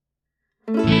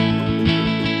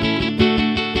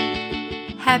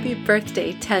Happy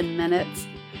birthday, 10 Minutes!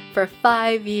 For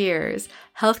 5 years,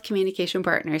 Health Communication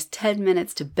Partners 10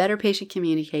 Minutes to Better Patient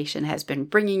Communication has been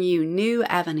bringing you new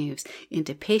avenues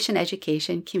into patient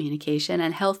education, communication,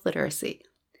 and health literacy.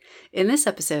 In this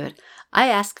episode, I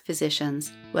ask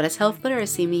physicians, what does health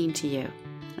literacy mean to you?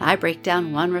 And I break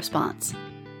down one response.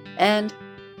 And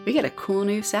we get a cool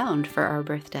new sound for our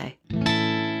birthday.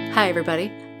 Hi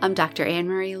everybody, I'm Dr.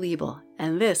 Anne-Marie Liebel,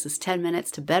 and this is 10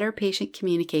 Minutes to Better Patient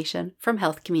Communication from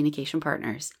Health Communication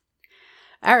Partners.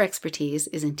 Our expertise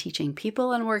is in teaching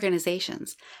people and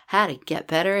organizations how to get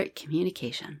better at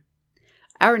communication.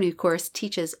 Our new course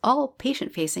teaches all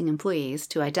patient-facing employees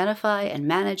to identify and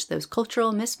manage those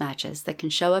cultural mismatches that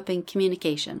can show up in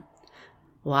communication.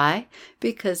 Why?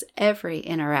 Because every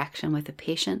interaction with a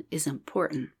patient is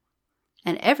important,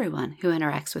 and everyone who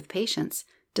interacts with patients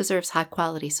deserves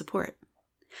high-quality support.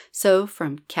 So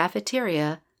from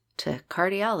cafeteria to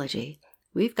cardiology,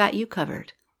 we've got you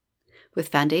covered, with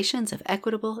foundations of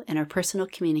equitable interpersonal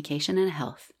communication and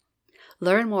health.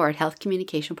 Learn more at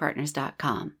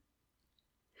healthcommunicationpartners.com.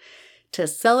 To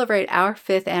celebrate our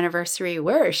 5th anniversary,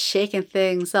 we're shaking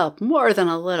things up more than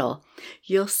a little.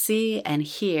 You'll see and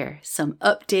hear some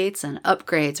updates and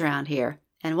upgrades around here,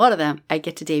 and one of them I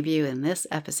get to debut in this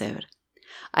episode.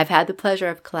 I've had the pleasure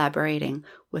of collaborating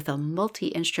with a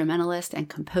multi-instrumentalist and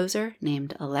composer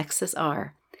named Alexis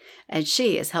R., and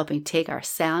she is helping take our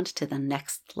sound to the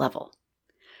next level.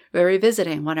 We're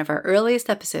revisiting one of our earliest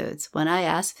episodes when I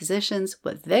asked physicians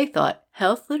what they thought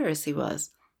health literacy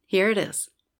was. Here it is.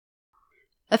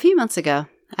 A few months ago,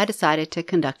 I decided to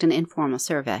conduct an informal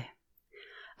survey.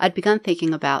 I'd begun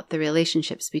thinking about the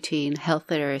relationships between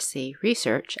health literacy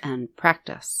research and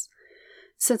practice.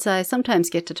 Since I sometimes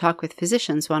get to talk with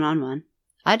physicians one-on-one,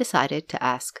 I decided to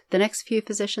ask the next few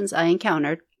physicians I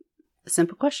encountered a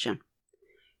simple question.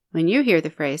 When you hear the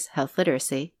phrase health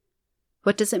literacy,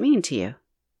 what does it mean to you?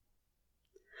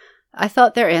 I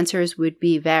thought their answers would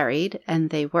be varied,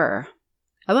 and they were.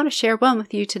 I want to share one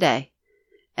with you today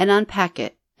and unpack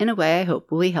it in a way I hope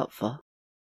will be helpful.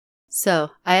 So,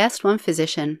 I asked one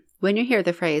physician, when you hear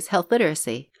the phrase health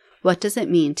literacy, what does it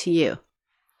mean to you?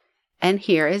 And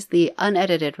here is the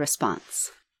unedited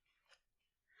response.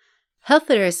 Health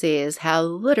literacy is how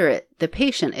literate the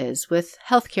patient is with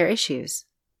healthcare issues.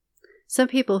 Some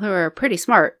people who are pretty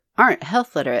smart aren't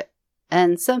health literate,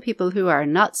 and some people who are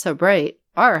not so bright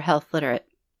are health literate.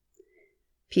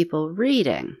 People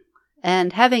reading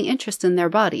and having interest in their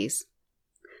bodies.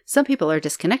 Some people are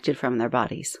disconnected from their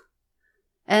bodies.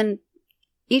 And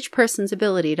each person's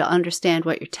ability to understand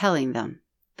what you're telling them,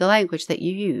 the language that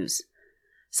you use.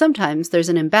 Sometimes there's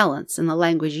an imbalance in the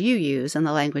language you use and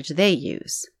the language they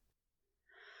use.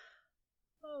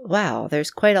 Wow,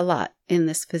 there's quite a lot in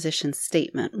this physician's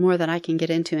statement, more than I can get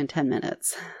into in 10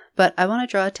 minutes. But I want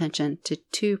to draw attention to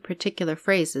 2 particular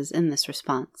phrases in this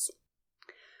response.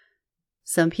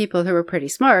 Some people who are pretty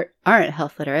smart aren't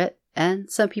health literate, and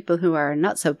some people who are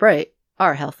not so bright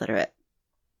are health literate.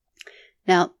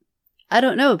 Now, I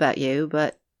don't know about you,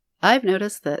 but I've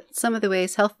noticed that some of the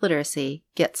ways health literacy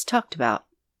gets talked about,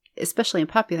 especially in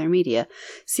popular media,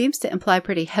 seems to imply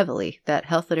pretty heavily that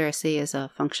health literacy is a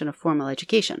function of formal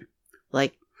education.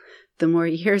 Like, the more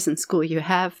years in school you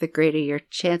have, the greater your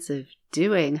chance of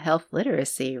doing health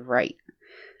literacy right.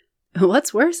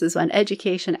 What's worse is when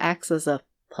education acts as a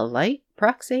polite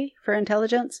proxy for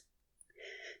intelligence.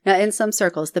 Now, in some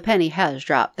circles, the penny has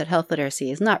dropped that health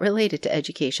literacy is not related to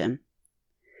education.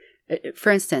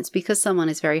 For instance, because someone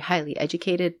is very highly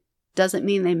educated doesn't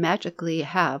mean they magically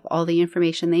have all the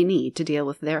information they need to deal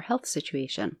with their health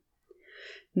situation.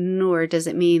 Nor does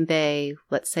it mean they,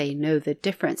 let's say, know the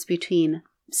difference between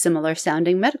similar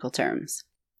sounding medical terms.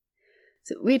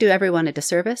 So we do everyone a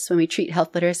disservice when we treat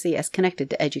health literacy as connected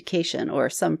to education or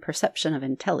some perception of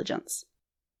intelligence.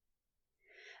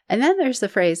 And then there's the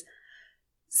phrase,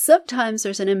 sometimes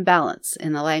there's an imbalance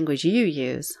in the language you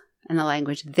use and the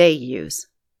language they use.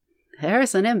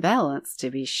 There's an imbalance, to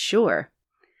be sure.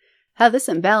 How this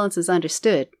imbalance is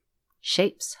understood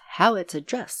shapes how it's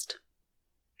addressed.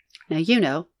 Now, you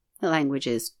know, the language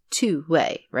is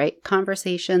two-way, right?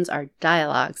 Conversations are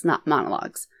dialogues, not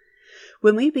monologues.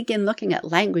 When we begin looking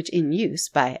at language in use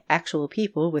by actual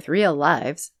people with real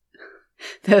lives,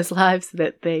 those lives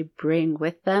that they bring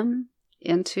with them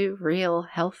into real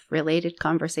health-related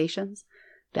conversations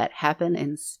that happen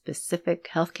in specific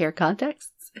healthcare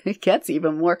contexts, it gets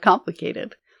even more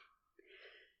complicated.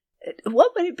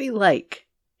 What would it be like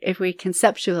if we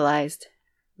conceptualized,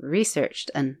 researched,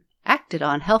 and acted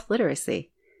on health literacy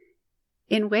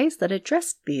in ways that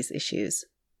addressed these issues,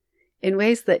 in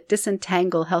ways that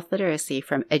disentangle health literacy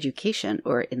from education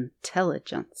or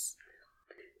intelligence,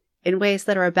 in ways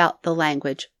that are about the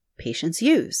language patients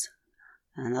use,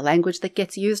 and the language that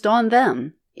gets used on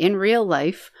them in real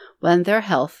life when their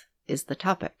health is the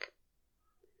topic.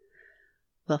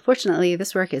 Well, fortunately,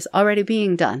 this work is already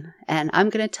being done, and I'm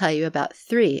going to tell you about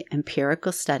 3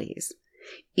 empirical studies.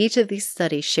 Each of these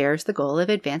studies shares the goal of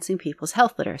advancing people's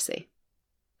health literacy.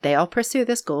 They all pursue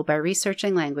this goal by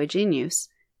researching language in use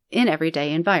in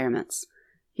everyday environments,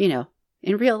 in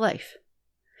real life.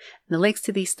 The links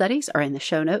to these studies are in the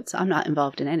show notes. I'm not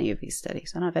involved in any of these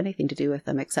studies. I don't have anything to do with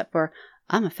them except for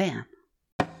I'm a fan.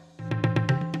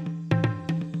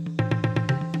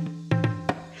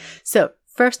 So,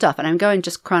 first off, and I'm going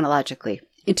just chronologically,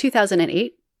 in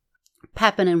 2008,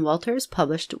 Papin and Walters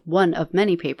published one of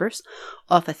many papers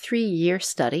off a 3-year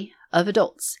study of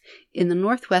adults in the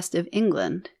northwest of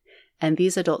England, and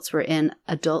these adults were in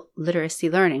adult literacy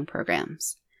learning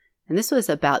programs. And this was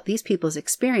about these people's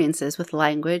experiences with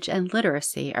language and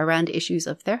literacy around issues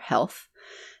of their health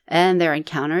and their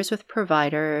encounters with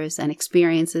providers and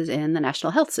experiences in the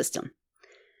national health system.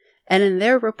 And in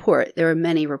their report, there were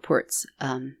many reports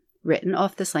written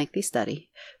off this lengthy study.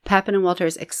 Papin and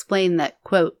Walters explained that,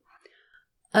 quote,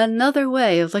 another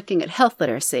way of looking at health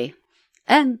literacy,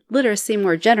 and literacy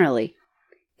more generally,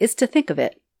 is to think of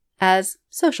it as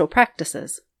social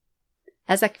practices,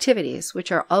 as activities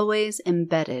which are always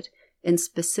embedded in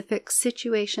specific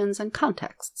situations and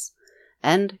contexts,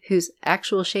 and whose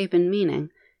actual shape and meaning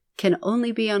can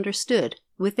only be understood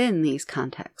within these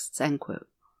contexts, end quote.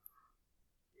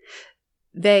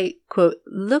 They, quote,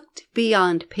 looked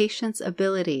beyond patients'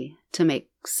 ability to make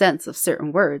sense of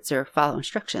certain words or follow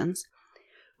instructions.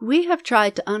 We have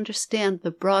tried to understand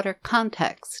the broader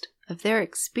context of their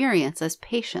experience as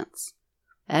patients,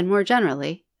 and more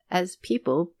generally, as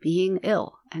people being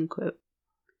ill, end quote.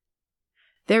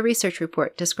 Their research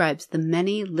report describes the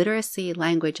many literacy,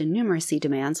 language, and numeracy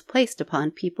demands placed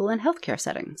upon people in healthcare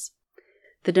settings,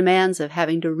 the demands of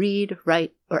having to read,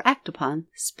 write, or act upon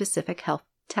specific health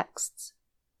texts.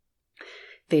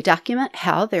 They document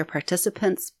how their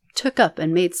participants took up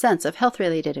and made sense of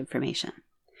health-related information.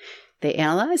 They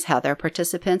analyze how their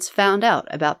participants found out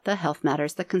about the health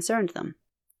matters that concerned them.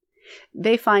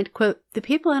 They find, quote, the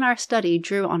people in our study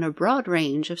drew on a broad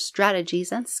range of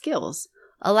strategies and skills,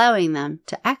 allowing them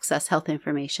to access health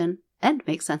information and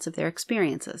make sense of their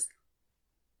experiences.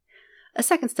 A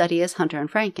second study is Hunter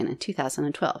and Franken in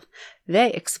 2012.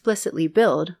 They explicitly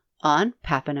build on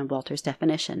Papin and Walters'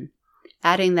 definition,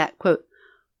 adding that, quote,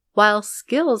 while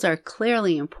skills are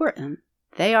clearly important,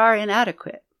 they are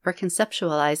inadequate for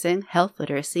conceptualizing health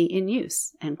literacy in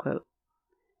use, end quote.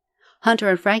 Hunter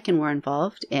and Franken were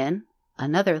involved in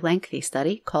another lengthy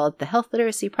study called the Health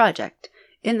Literacy Project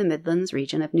in the Midlands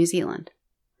region of New Zealand.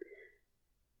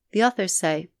 The authors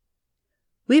say,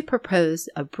 we proposed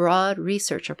a broad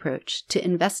research approach to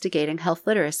investigating health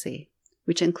literacy,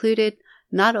 which included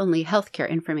not only healthcare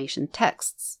information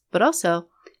texts, but also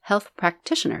health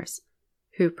practitioners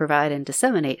who provide and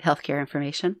disseminate healthcare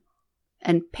information,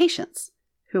 and patients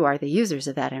who are the users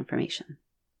of that information.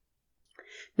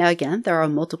 Now again, there are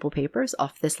multiple papers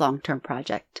off this long-term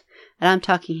project, and I'm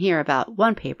talking here about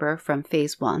one paper from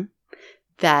Phase 1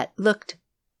 that looked,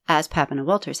 as Papin and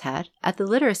Walters had, at the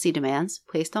literacy demands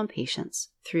placed on patients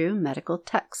through medical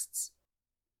texts.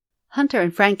 Hunter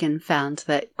and Franken found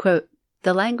that, quote,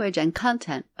 the language and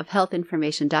content of health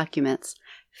information documents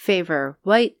favor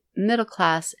white,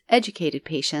 middle-class, educated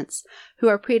patients who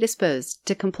are predisposed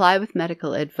to comply with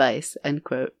medical advice, end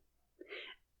quote,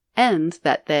 and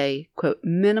that they, quote,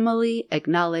 minimally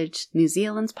acknowledged New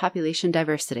Zealand's population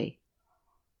diversity.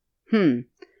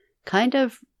 Kind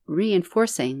of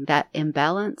reinforcing that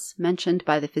imbalance mentioned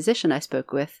by the physician I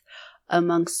spoke with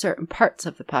among certain parts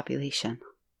of the population.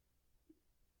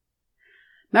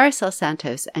 Maricel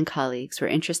Santos and colleagues were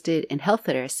interested in health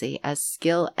literacy as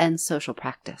skill and social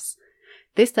practice.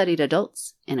 They studied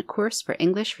adults in a course for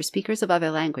English for speakers of other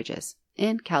languages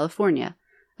in California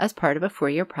as part of a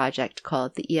 4-year project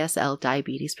called the ESL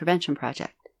Diabetes Prevention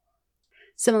Project.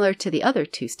 Similar to the other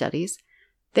 2 studies,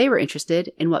 they were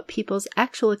interested in what people's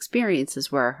actual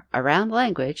experiences were around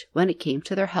language when it came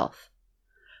to their health,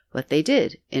 what they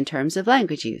did in terms of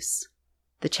language use,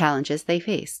 the challenges they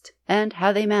faced, and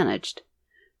how they managed.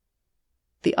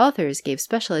 The authors gave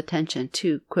special attention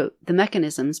to, quote, the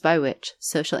mechanisms by which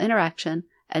social interaction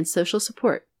and social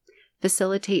support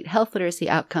facilitate health literacy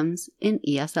outcomes in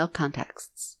ESL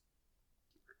contexts.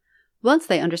 Once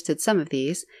they understood some of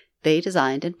these, they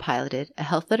designed and piloted a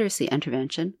health literacy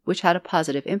intervention which had a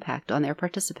positive impact on their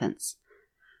participants.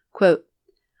 Quote,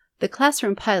 The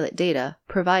classroom pilot data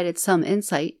provided some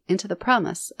insight into the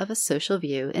promise of a social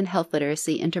view in health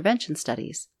literacy intervention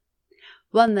studies,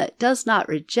 one that does not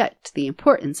reject the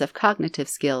importance of cognitive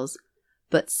skills,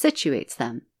 but situates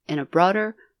them in a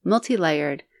broader,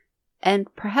 multi-layered,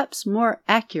 and perhaps more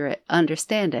accurate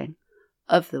understanding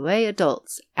of the way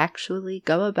adults actually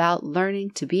go about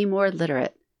learning to be more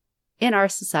literate in our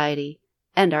society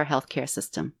and our healthcare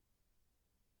system.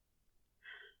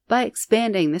 By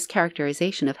expanding this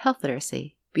characterization of health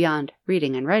literacy beyond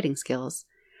reading and writing skills,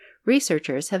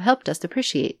 researchers have helped us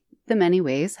appreciate the many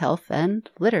ways health and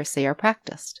literacy are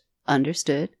practiced,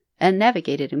 understood, and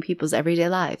navigated in people's everyday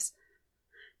lives,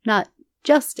 not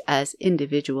just as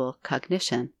individual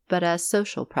cognition, but as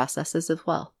social processes as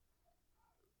well.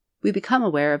 We become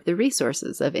aware of the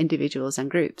resources of individuals and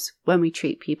groups when we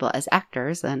treat people as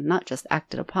actors and not just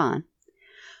acted upon.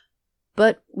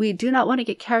 But we do not want to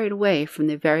get carried away from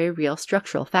the very real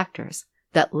structural factors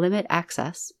that limit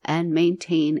access and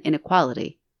maintain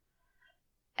inequality,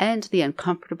 and the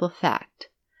uncomfortable fact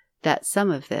that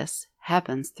some of this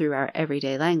happens through our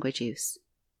everyday language use.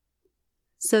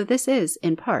 So this is,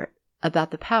 in part,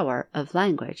 about the power of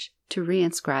language to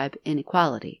reinscribe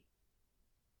inequality.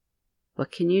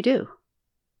 What can you do?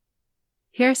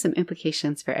 Here are some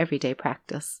implications for everyday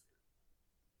practice.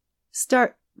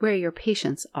 Start where your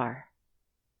patients are,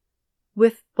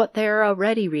 with what they are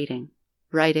already reading,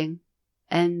 writing,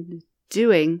 and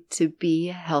doing to be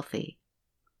healthy.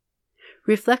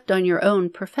 Reflect on your own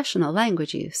professional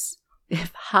language use.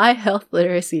 If high health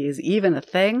literacy is even a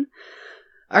thing,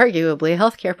 arguably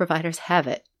healthcare providers have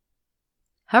it.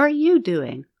 How are you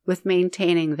doing with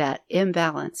maintaining that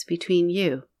imbalance between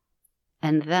you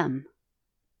and them?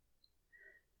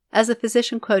 As a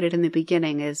physician quoted in the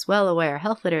beginning is well aware,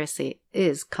 health literacy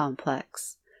is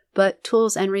complex, but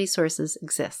tools and resources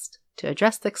exist to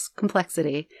address this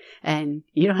complexity, and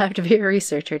you don't have to be a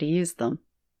researcher to use them.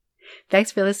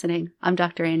 Thanks for listening. I'm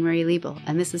Dr. Anne Marie Liebel,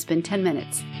 and this has been 10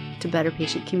 Minutes to Better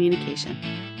Patient Communication.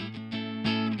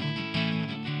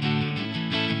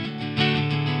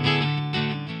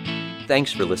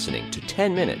 Thanks for listening to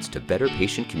 10 Minutes to Better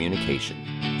Patient Communication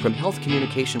from Health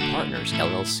Communication Partners,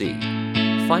 LLC.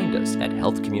 Find us at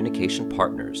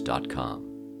healthcommunicationpartners.com.